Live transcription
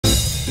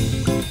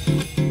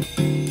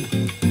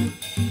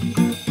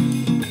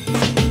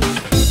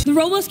The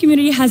Roblox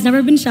community has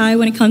never been shy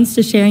when it comes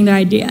to sharing their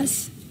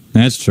ideas.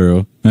 That's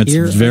true. That's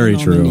very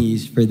true.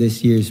 Nominees for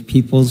this year's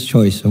People's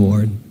Choice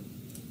Award.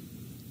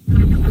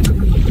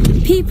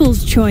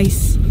 People's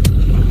Choice.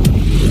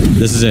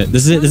 This is it.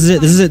 This is it. This is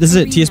it. This is it. This is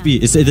it. TSB.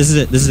 This is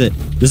it. This is it.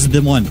 This is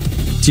the one.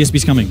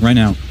 TSB's coming right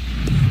now.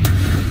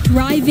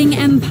 Thriving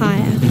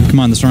Empire. Come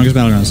on, the strongest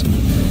battlegrounds.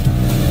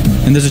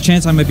 And there's a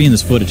chance I might be in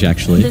this footage,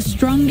 actually. The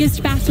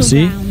strongest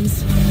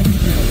battlegrounds.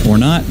 Or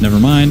not. Never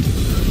mind.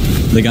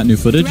 They got new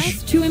footage.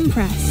 Dress to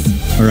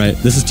impress. All right,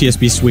 this is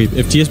TSB sweep.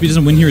 If TSB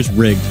doesn't win here, it's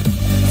rigged.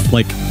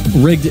 Like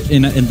rigged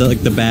in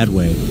the bad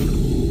way.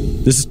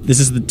 This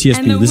is the TSB.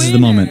 And this is the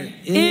moment.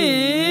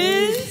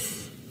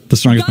 Is the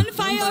strongest.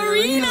 Gunfight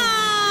Arena.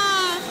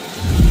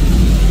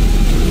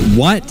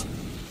 What?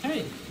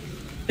 Hey,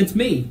 it's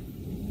me,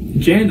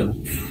 Jandal.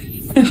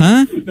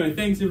 Huh? No,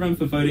 thanks everyone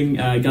for voting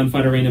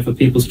Gunfight Arena for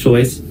People's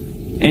Choice.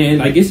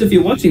 And I guess if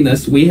you're watching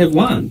this, we have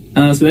won.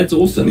 So that's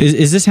awesome.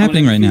 Is this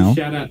happening right now?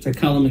 Shout out to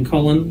Cullum and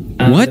Colin.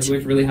 What? They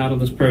worked really hard on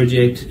this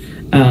project.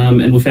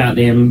 And without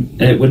them,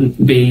 it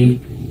wouldn't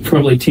be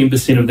probably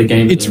 10% of the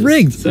game. It's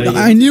rigged. So, yeah,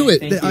 I knew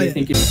it.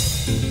 Thank you.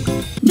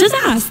 Just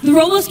ask. The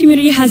Roblox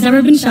community has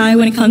never been shy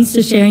when it comes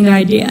to sharing their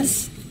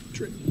ideas.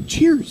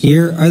 Cheers.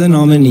 Here are the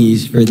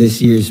nominees for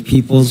this year's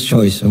People's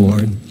Choice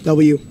Award.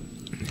 W.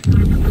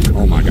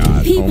 Oh my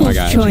god. People's oh my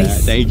god.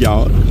 Choice. Thank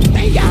y'all.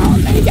 Thank y'all.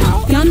 Thank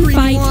y'all.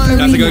 Gunfight Arena.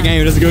 That's a good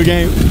game. That's a good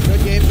game.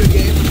 Good game, good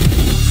game.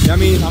 That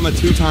means I'm a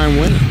 2-time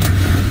winner.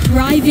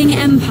 Thriving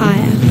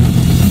Empire.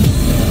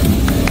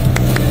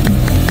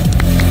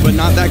 But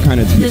not that kind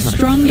of 2-time. The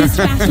strongest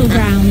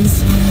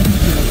battlegrounds.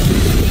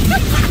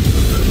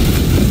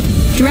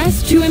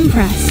 Dress to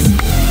impress.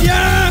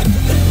 Yeah!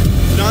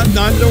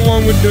 Not the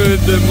one with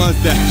the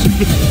mustache.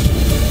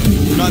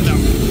 Not that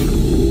one.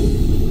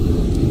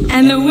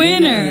 And the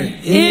winner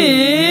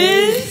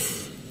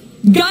is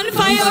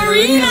Gunfight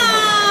Arena.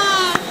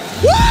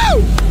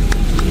 Woo!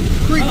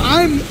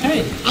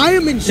 I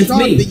am in shock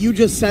that you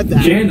just said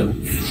that. Jandal.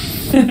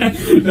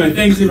 No,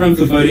 thanks everyone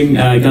for voting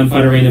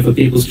Gunfight Arena for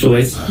People's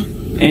Choice.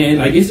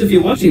 And I guess if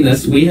you're watching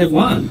this, we have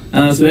won.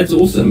 So that's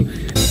awesome.